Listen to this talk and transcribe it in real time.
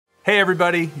Hey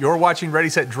everybody, you're watching Ready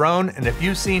Set Drone, and if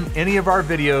you've seen any of our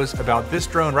videos about this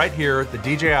drone right here, the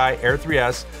DJI Air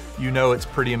 3S, you know it's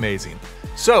pretty amazing.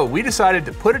 So we decided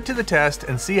to put it to the test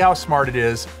and see how smart it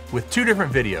is with two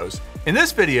different videos. In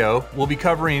this video, we'll be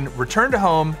covering return to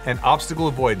home and obstacle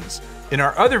avoidance. In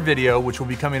our other video, which will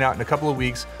be coming out in a couple of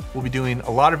weeks, we'll be doing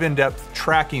a lot of in-depth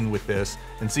tracking with this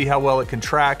and see how well it can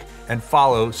track and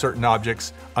follow certain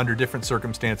objects under different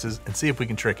circumstances and see if we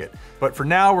can trick it. But for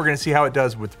now, we're gonna see how it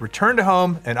does with return to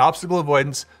home and obstacle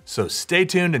avoidance, so stay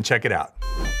tuned and check it out.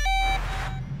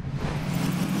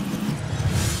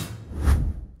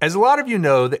 As a lot of you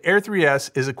know, the Air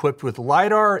 3S is equipped with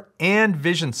LiDAR and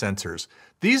vision sensors.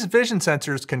 These vision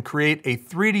sensors can create a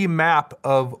 3D map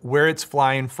of where it's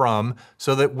flying from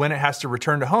so that when it has to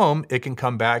return to home, it can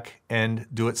come back and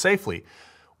do it safely.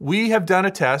 We have done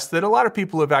a test that a lot of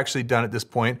people have actually done at this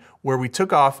point where we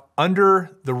took off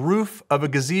under the roof of a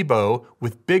gazebo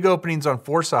with big openings on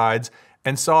four sides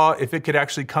and saw if it could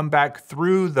actually come back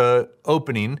through the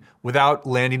opening without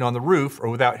landing on the roof or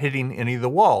without hitting any of the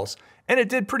walls. And it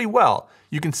did pretty well.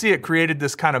 You can see it created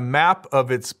this kind of map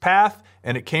of its path,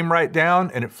 and it came right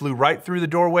down and it flew right through the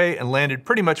doorway and landed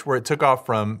pretty much where it took off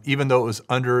from, even though it was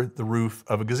under the roof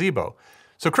of a gazebo.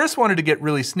 So Chris wanted to get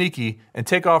really sneaky and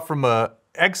take off from a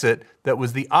exit that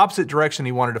was the opposite direction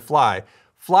he wanted to fly.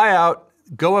 Fly out,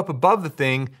 go up above the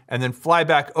thing, and then fly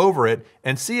back over it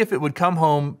and see if it would come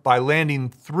home by landing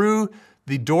through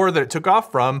the door that it took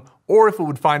off from, or if it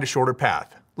would find a shorter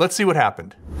path. Let's see what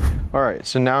happened. All right,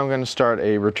 so now I'm going to start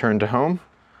a return to home.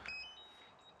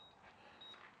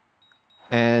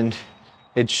 And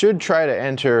it should try to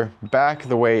enter back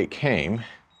the way it came,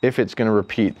 if it's going to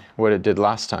repeat what it did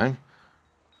last time.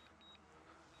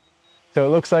 So it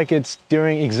looks like it's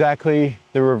doing exactly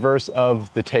the reverse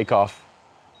of the takeoff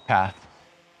path.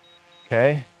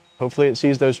 Okay, hopefully it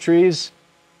sees those trees.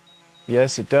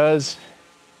 Yes, it does.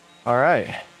 All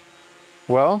right,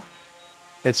 well,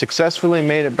 it successfully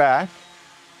made it back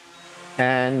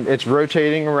and it's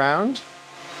rotating around.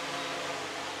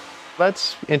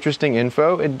 That's interesting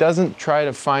info. It doesn't try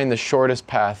to find the shortest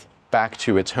path back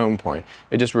to its home point.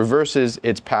 It just reverses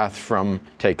its path from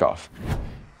takeoff.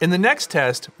 In the next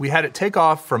test, we had it take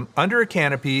off from under a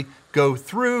canopy, go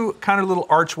through kind of a little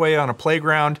archway on a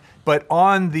playground, but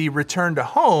on the return to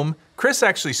home, Chris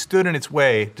actually stood in its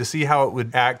way to see how it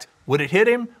would act. Would it hit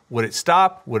him? Would it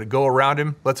stop? Would it go around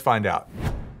him? Let's find out.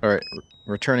 All right,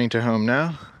 returning to home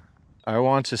now. I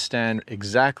want to stand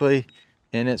exactly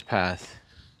in its path.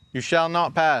 You shall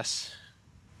not pass.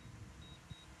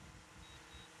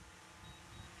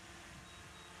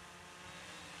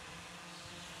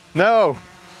 No!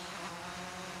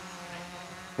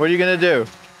 What are you gonna do?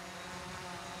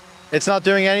 It's not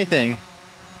doing anything.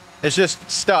 It's just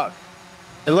stuck.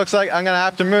 It looks like I'm gonna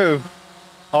have to move.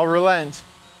 I'll relent.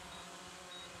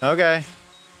 Okay,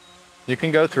 you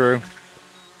can go through.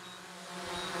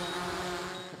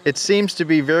 It seems to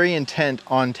be very intent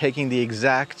on taking the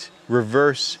exact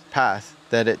reverse path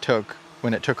that it took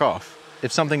when it took off.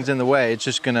 If something's in the way, it's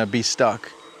just gonna be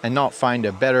stuck and not find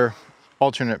a better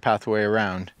alternate pathway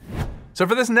around. So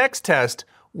for this next test,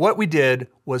 what we did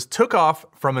was took off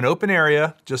from an open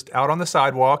area just out on the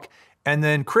sidewalk, and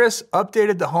then Chris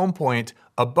updated the home point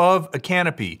above a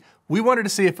canopy. We wanted to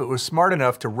see if it was smart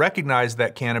enough to recognize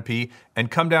that canopy and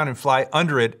come down and fly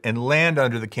under it and land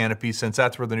under the canopy, since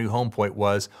that's where the new home point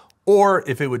was, or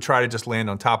if it would try to just land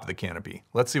on top of the canopy.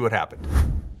 Let's see what happened.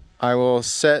 I will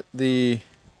set the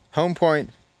home point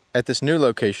at this new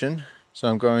location. So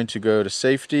I'm going to go to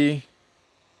safety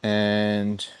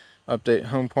and update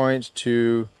home point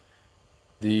to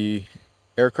the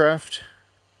aircraft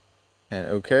and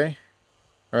okay.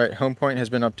 All right, home point has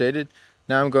been updated.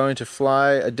 Now I'm going to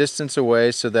fly a distance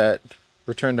away so that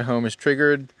return to home is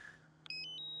triggered.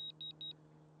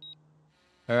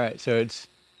 All right, so it's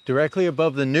directly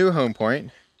above the new home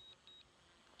point.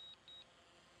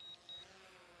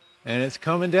 And it's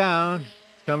coming down,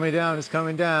 it's coming down, it's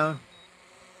coming down.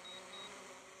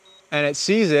 And it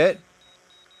sees it,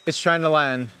 it's trying to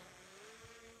land.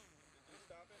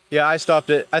 Yeah, I stopped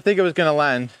it. I think it was gonna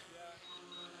land.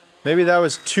 Maybe that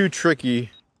was too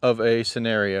tricky of a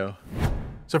scenario.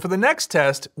 So for the next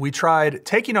test, we tried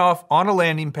taking off on a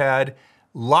landing pad,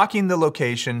 locking the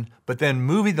location, but then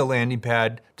moving the landing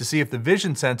pad to see if the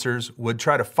vision sensors would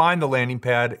try to find the landing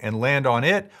pad and land on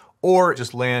it, or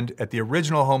just land at the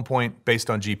original home point based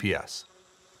on GPS.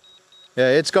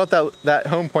 Yeah, it's got that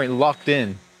home point locked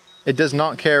in. It does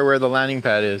not care where the landing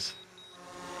pad is.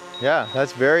 Yeah,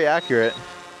 that's very accurate.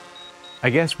 I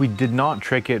guess we did not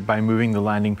trick it by moving the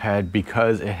landing pad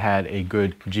because it had a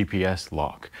good GPS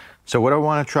lock. So what I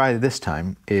want to try this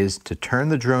time is to turn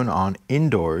the drone on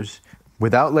indoors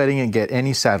without letting it get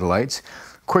any satellites,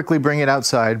 quickly bring it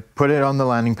outside, put it on the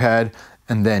landing pad,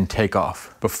 and then take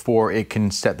off before it can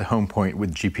set the home point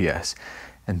with GPS.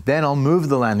 And then I'll move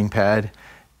the landing pad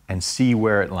and see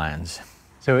where it lands.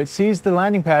 So it sees the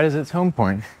landing pad as its home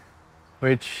point,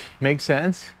 which makes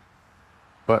sense,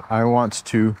 but I want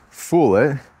to fool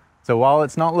it. So while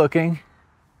it's not looking,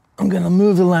 I'm gonna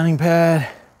move the landing pad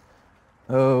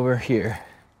over here.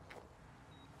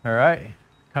 All right,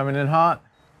 coming in hot.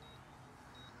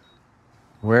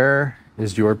 Where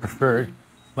is your preferred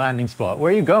landing spot?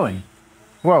 Where are you going?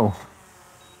 Whoa.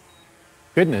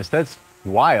 Goodness, that's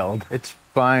wild. It's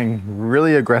flying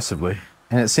really aggressively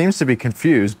and it seems to be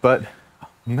confused, but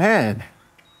man,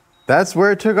 that's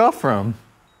where it took off from.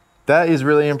 That is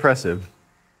really impressive.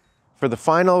 For the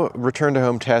final return to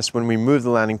home test, when we move the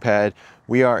landing pad,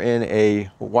 we are in a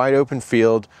wide open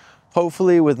field,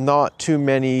 hopefully with not too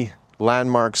many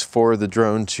landmarks for the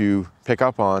drone to pick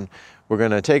up on. We're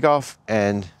gonna take off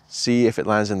and see if it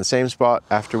lands in the same spot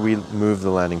after we move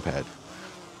the landing pad.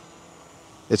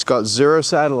 It's got 0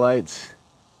 satellites.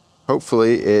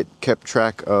 Hopefully it kept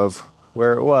track of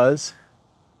where it was.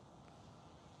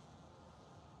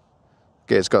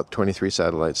 Okay, it's got 23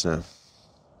 satellites now.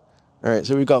 All right,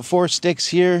 so we've got 4 sticks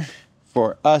here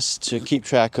for us to keep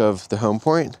track of the home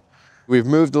point. We've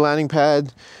moved the landing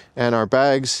pad and our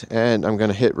bags, and I'm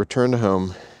gonna hit return to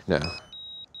home now.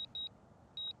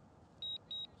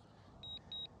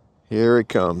 Here it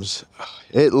comes.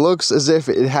 It looks as if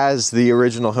it has the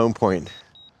original home point.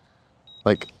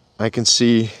 Like, I can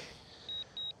see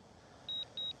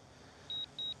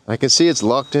it's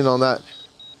locked in on that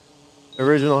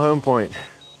original home point.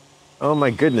 Oh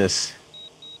my goodness.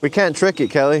 We can't trick it,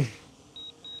 Kelly.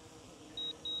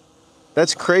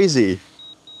 That's crazy.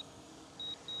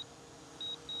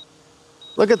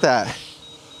 Look at that.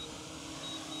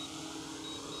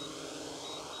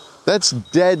 That's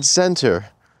dead center.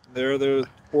 There are the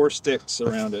 4 sticks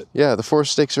around it. Yeah, the 4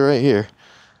 sticks are right here.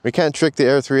 We can't trick the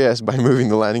Air 3S by moving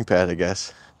the landing pad, I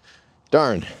guess.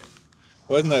 Darn.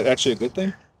 Wasn't that actually a good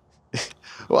thing?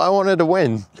 Well, I wanted to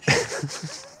win.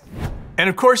 And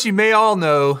of course, you may all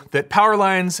know that power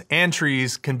lines and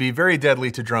trees can be very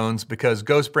deadly to drones because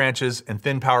ghost branches and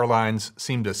thin power lines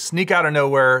seem to sneak out of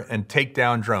nowhere and take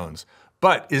down drones.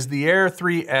 But is the Air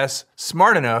 3S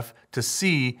smart enough to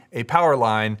see a power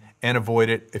line and avoid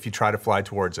it if you try to fly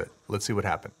towards it? Let's see what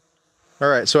happens. All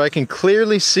right, so I can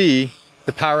clearly see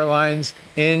the power lines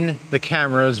in the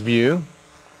camera's view.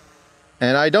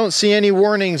 And I don't see any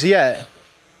warnings yet.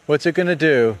 What's it gonna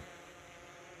do?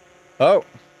 Oh,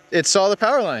 it saw the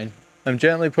power line. I'm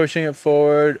gently pushing it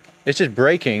forward. It's just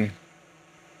braking.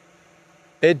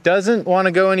 It doesn't want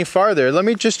to go any farther. Let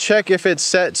me just check if it's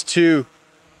set to,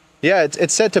 yeah,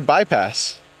 it's set to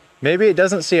bypass. Maybe it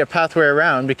doesn't see a pathway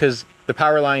around because the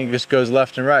power line just goes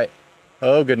left and right.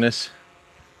 Oh goodness.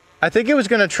 I think it was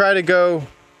gonna try to go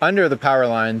under the power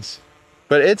lines,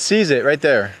 but it sees it right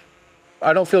there.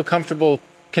 I don't feel comfortable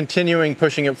continuing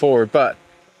pushing it forward, but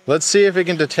let's see if it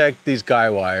can detect these guy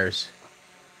wires.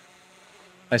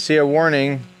 I see a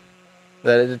warning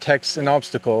that it detects an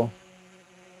obstacle.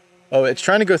 Oh, it's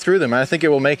trying to go through them. I think it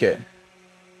will make it,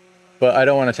 but I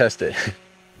don't want to test it.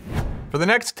 For the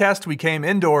next test, we came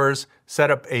indoors,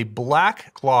 set up a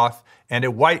black cloth and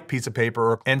a white piece of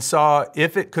paper, and saw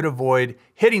if it could avoid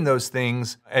hitting those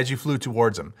things as you flew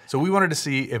towards them. So we wanted to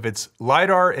see if its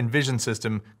LiDAR and vision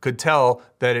system could tell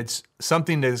that it's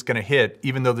something that is gonna hit,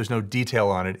 even though there's no detail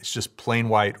on it. It's just plain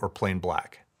white or plain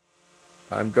black.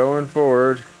 I'm going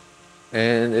forward,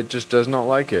 and it just does not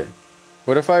like it.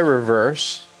 What if I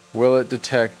reverse? Will it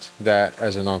detect that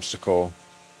as an obstacle?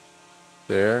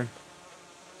 There.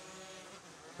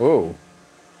 Whoa.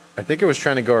 I think it was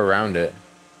trying to go around it.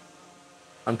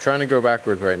 I'm trying to go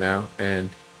backwards right now, and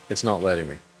it's not letting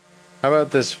me. How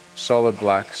about this solid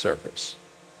black surface?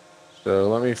 So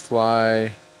let me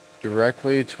fly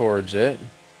directly towards it.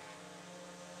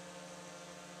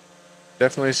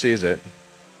 Definitely sees it.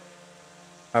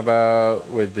 How about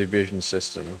with the vision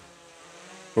system?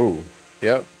 Ooh,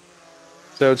 yep.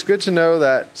 So it's good to know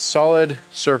that solid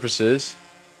surfaces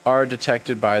are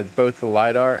detected by both the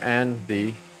LiDAR and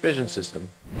the vision system.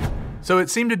 So it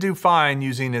seemed to do fine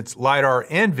using its LiDAR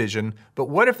and vision, but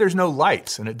what if there's no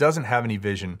lights and it doesn't have any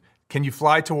vision? Can you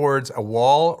fly towards a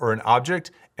wall or an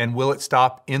object, and will it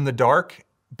stop in the dark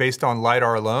based on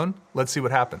LiDAR alone? Let's see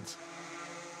what happens.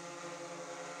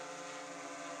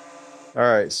 All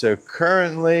right, so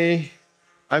currently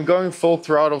I'm going full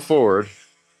throttle forward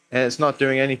and it's not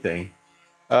doing anything.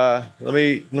 Let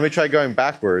me try going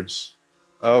backwards.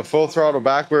 Full throttle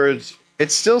backwards.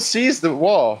 It still sees the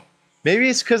wall. Maybe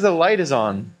it's because the light is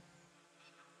on.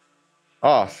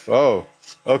 Off. Oh.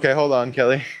 Okay, hold on,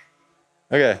 Kelly.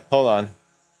 Okay, hold on.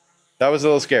 That was a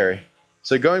little scary.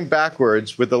 So going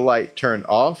backwards with the light turned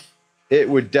off, it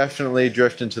would definitely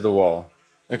drift into the wall.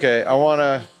 Okay, I want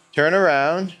to turn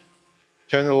around,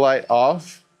 turn the light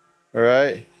off. All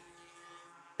right.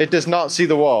 It does not see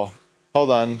the wall.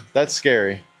 Hold on, that's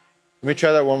scary. Let me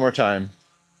try that one more time.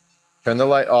 Turn the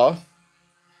light off,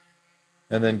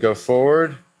 and then go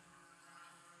forward.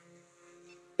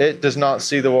 It does not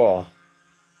see the wall.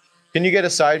 Can you get a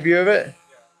side view of it?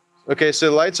 Okay,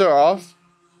 so the lights are off.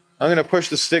 I'm gonna push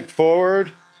the stick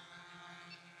forward.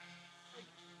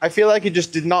 I feel like it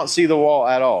just did not see the wall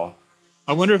at all.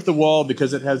 I wonder if the wall,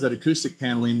 because it has that acoustic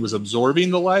paneling, was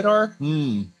absorbing the LiDAR.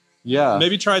 Yeah.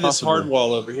 Maybe try this possibly. hard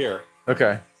wall over here.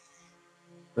 Okay.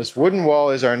 This wooden wall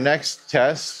is our next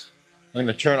test. I'm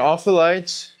gonna turn off the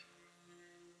lights.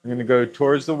 I'm gonna go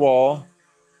towards the wall.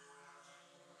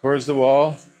 Towards the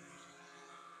wall.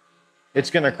 It's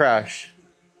gonna crash.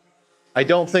 I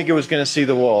don't think it was gonna see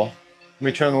the wall. Let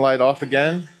me turn the light off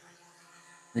again.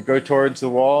 You go towards the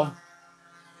wall.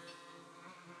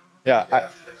 Yeah,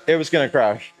 it was gonna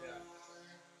crash.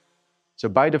 So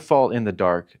by default in the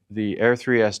dark, the Air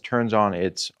 3S turns on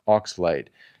its aux light,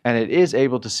 and it is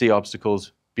able to see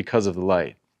obstacles because of the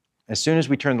light. As soon as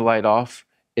we turned the light off,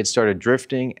 it started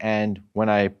drifting, and when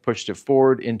I pushed it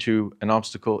forward into an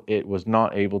obstacle, it was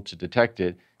not able to detect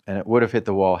it, and it would have hit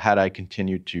the wall had I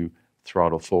continued to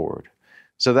throttle forward.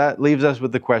 So that leaves us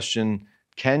with the question,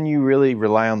 can you really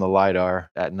rely on the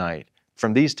LiDAR at night?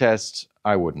 From these tests,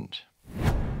 I wouldn't.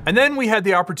 And then we had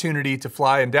the opportunity to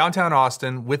fly in downtown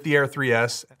Austin with the Air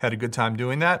 3S. Had a good time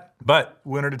doing that, but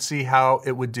we wanted to see how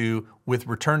it would do with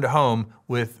return to home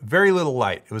with very little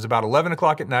light. It was about 11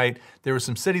 o'clock at night. There was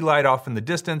some city light off in the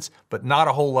distance, but not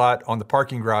a whole lot on the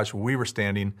parking garage where we were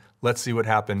standing. Let's see what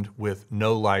happened with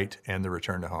no light and the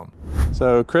return to home.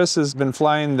 So Chris has been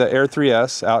flying the Air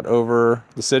 3S out over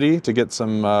the city to get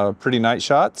some pretty night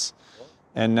shots.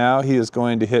 And now he is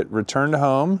going to hit return to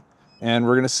home, and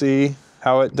we're gonna see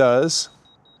how it does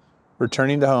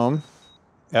returning to home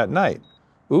at night.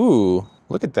 Ooh,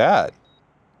 look at that.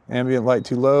 Ambient light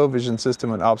too low, vision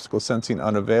system and obstacle sensing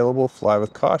unavailable, fly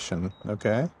with caution.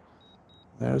 Okay,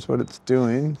 there's what it's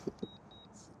doing.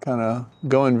 Kind of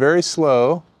going very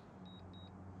slow,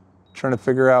 trying to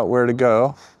figure out where to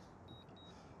go.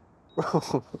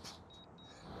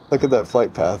 Look at that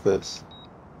flight path. It's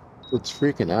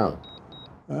freaking out.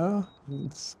 Well,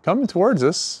 it's coming towards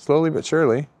us, slowly but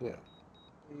surely. Yeah.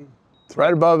 It's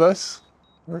right above us,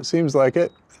 or it seems like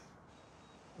it.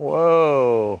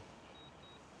 Whoa.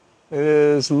 It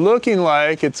is looking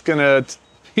like it's gonna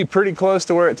be pretty close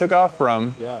to where it took off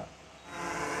from. Yeah.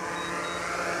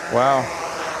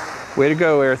 Wow. Way to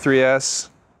go, Air 3S.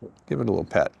 Give it a little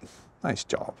pet. Nice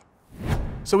job.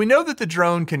 So we know that the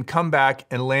drone can come back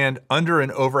and land under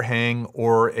an overhang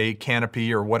or a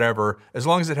canopy or whatever. As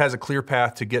long as it has a clear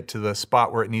path to get to the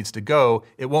spot where it needs to go,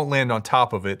 it won't land on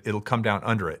top of it, it'll come down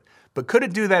under it. But could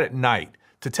it do that at night?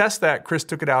 To test that, Chris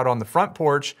took it out on the front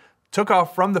porch, took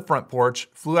off from the front porch,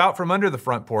 flew out from under the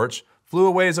front porch, flew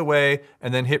a ways away,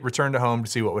 and then hit return to home to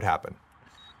see what would happen.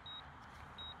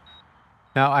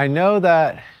 Now I know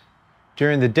that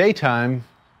during the daytime,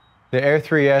 the Air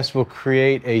 3S will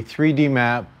create a 3D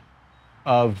map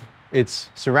of its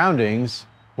surroundings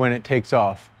when it takes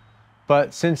off.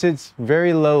 But since it's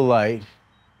very low light,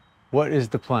 what is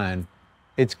the plan?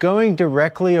 It's going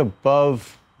directly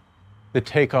above the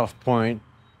takeoff point,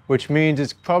 which means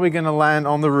it's probably going to land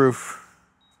on the roof.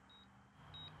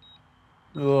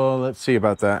 Well, let's see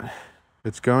about that.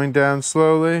 It's going down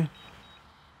slowly.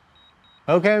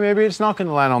 Okay, maybe it's not going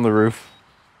to land on the roof.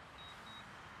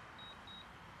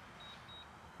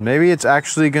 Maybe it's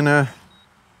actually going to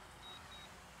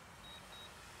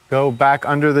go back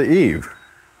under the eave.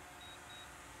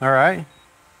 All right,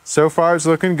 so far it's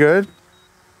looking good.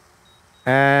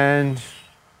 And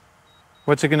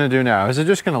what's it gonna do now? Is it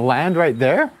just gonna land right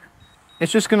there?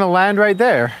 It's just gonna land right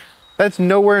there. That's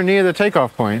nowhere near the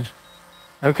takeoff point.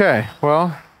 Okay,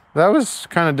 well, that was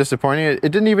kind of disappointing. It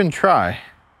didn't even try.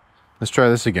 Let's try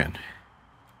this again.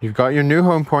 You've got your new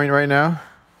home point right now.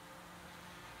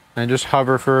 And just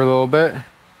hover for a little bit.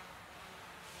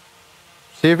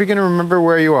 See if you can remember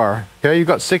where you are. Okay, you've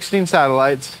got 16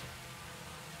 satellites.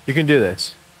 You can do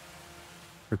this.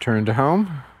 Return to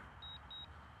home.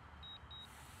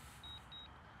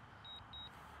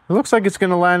 It looks like it's going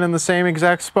to land in the same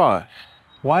exact spot.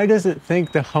 Why does it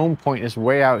think the home point is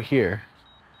way out here?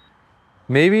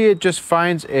 Maybe it just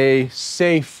finds a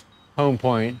safe home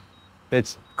point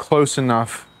that's close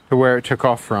enough to where it took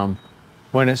off from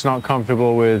when it's not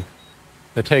comfortable with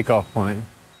the takeoff point.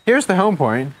 Here's the home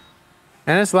point,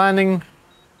 and it's landing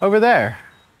over there.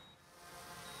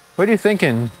 What are you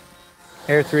thinking,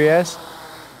 Air 3S?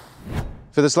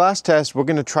 For this last test, we're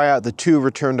going to try out the two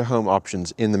return to home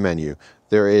options in the menu.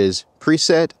 There is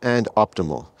preset and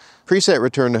optimal. Preset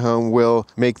return to home will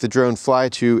make the drone fly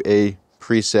to a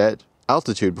preset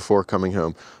altitude before coming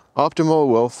home. Optimal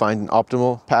will find an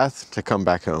optimal path to come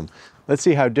back home. Let's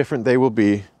see how different they will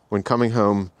be when coming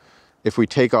home if we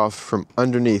take off from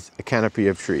underneath a canopy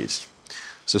of trees.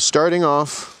 So starting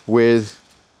off with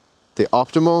the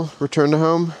optimal return to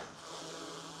home,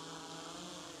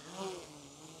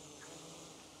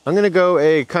 I'm gonna go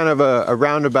a kind of a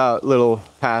roundabout little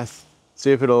path,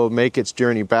 see if it'll make its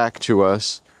journey back to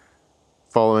us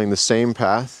following the same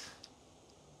path.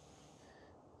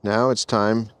 Now it's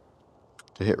time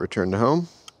to hit return to home.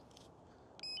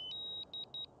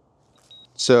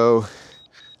 So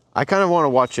I kind of want to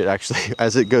watch it actually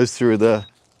as it goes through the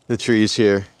trees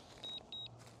here.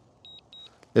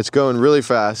 It's going really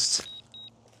fast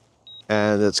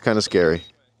and it's kind of scary.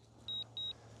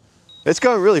 It's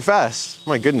going really fast,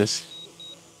 my goodness.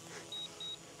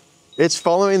 It's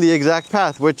following the exact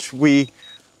path, which we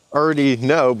already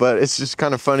know, but it's just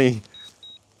kind of funny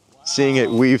seeing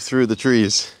it weave through the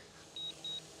trees.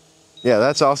 Yeah,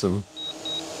 that's awesome.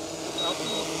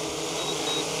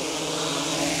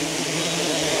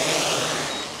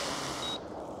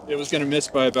 It was going to miss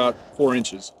by about 4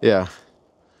 inches. Yeah.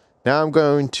 Now I'm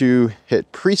going to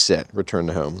hit preset return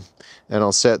to home, and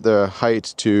I'll set the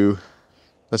height to,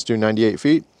 let's do 98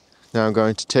 feet. Now I'm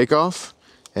going to take off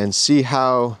and see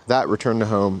how that return to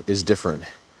home is different.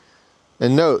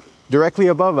 And note, directly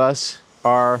above us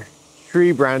are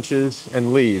tree branches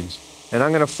and leaves. And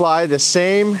I'm gonna fly the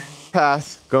same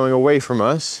path going away from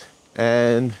us.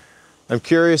 And I'm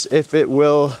curious if it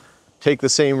will take the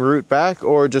same route back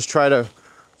or just try to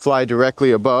fly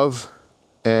directly above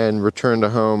and return to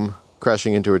home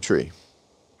crashing into a tree.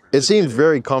 It seemed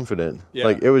very confident. Yeah.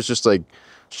 Like it was just like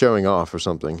showing off or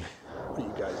something. What are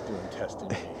you guys doing testing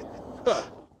me?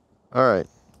 All right,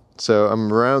 so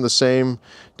I'm around the same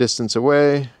distance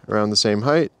away, around the same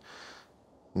height.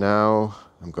 Now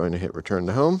I'm going to hit return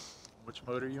to home. Which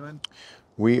mode are you in?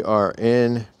 We are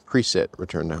in preset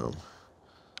return to home.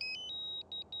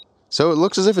 So it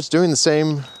looks as if it's doing the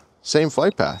same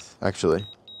flight path, actually.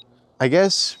 I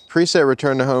guess preset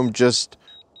return to home just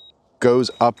goes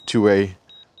up to a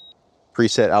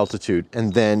preset altitude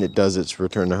and then it does its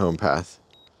return to home path.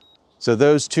 So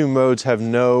those two modes have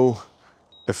no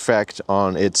effect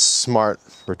on its smart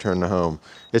return to home.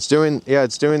 It's doing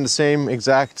the same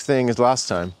exact thing as last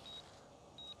time.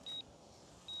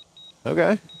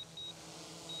 Okay.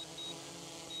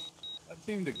 That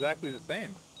seemed exactly the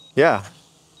same. Yeah,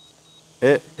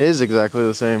 it is exactly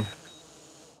the same.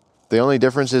 The only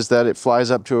difference is that it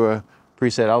flies up to a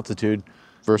preset altitude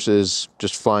versus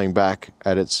just flying back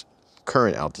at its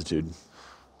current altitude.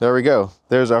 There we go.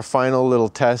 There's our final little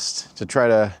test to try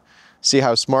to see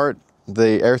how smart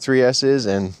the Air 3S is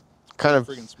and kind of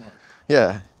Freaking smart.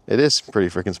 Yeah, it is pretty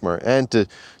freaking smart. And to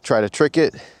try to trick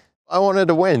it, I wanted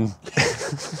to win.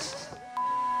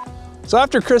 So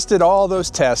after Chris did all those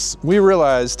tests, we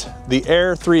realized the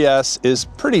Air 3S is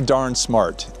pretty darn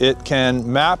smart. It can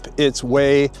map its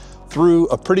way through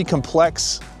a pretty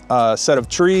complex set of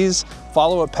trees,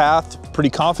 follow a path pretty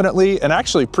confidently and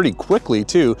actually pretty quickly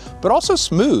too, but also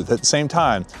smooth at the same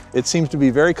time. It seems to be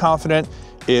very confident.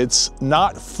 It's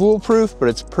not foolproof, but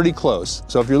it's pretty close.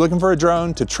 So if you're looking for a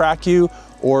drone to track you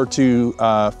or to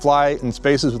fly in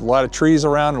spaces with a lot of trees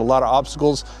around and a lot of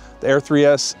obstacles, the Air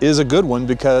 3S is a good one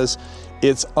because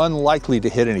it's unlikely to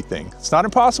hit anything. It's not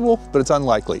impossible, but it's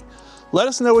unlikely. Let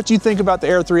us know what you think about the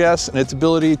Air 3S and its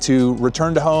ability to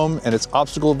return to home and its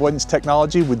obstacle avoidance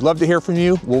technology. We'd love to hear from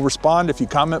you. We'll respond if you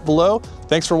comment below.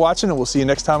 Thanks for watching, and we'll see you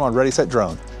next time on Ready, Set,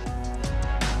 Drone.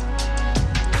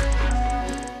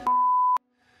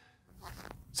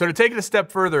 So to take it a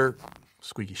step further,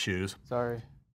 squeaky shoes. Sorry.